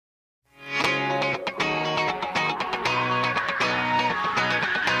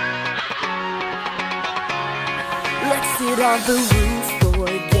on the roof,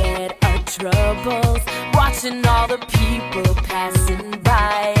 forget our troubles, watching all the people passing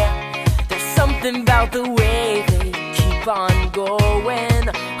by. There's something about the way they keep on going,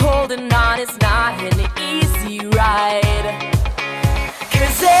 holding on is not an easy ride.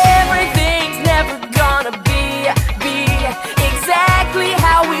 'Cause everything's never gonna be exactly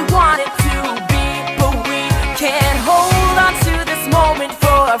how we want it to be. But we can't hold on to this moment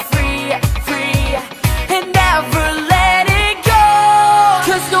for free, and never let it go.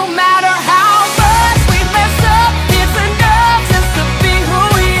 'Cause no matter how much we mess up, it's enough just to be who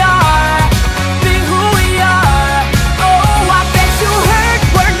we are, be who we are. Oh, I bet you hurt,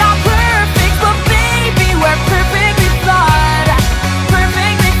 we're not perfect, but baby, we're perfectly flawed,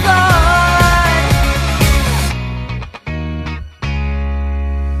 perfectly flawed.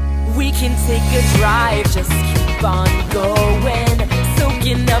 We can take a drive, just keep on going,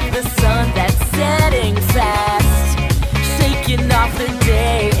 soaking up the sun that's setting fast, shaking off the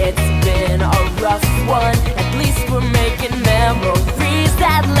day, it's been a rough one. At least we're making memories.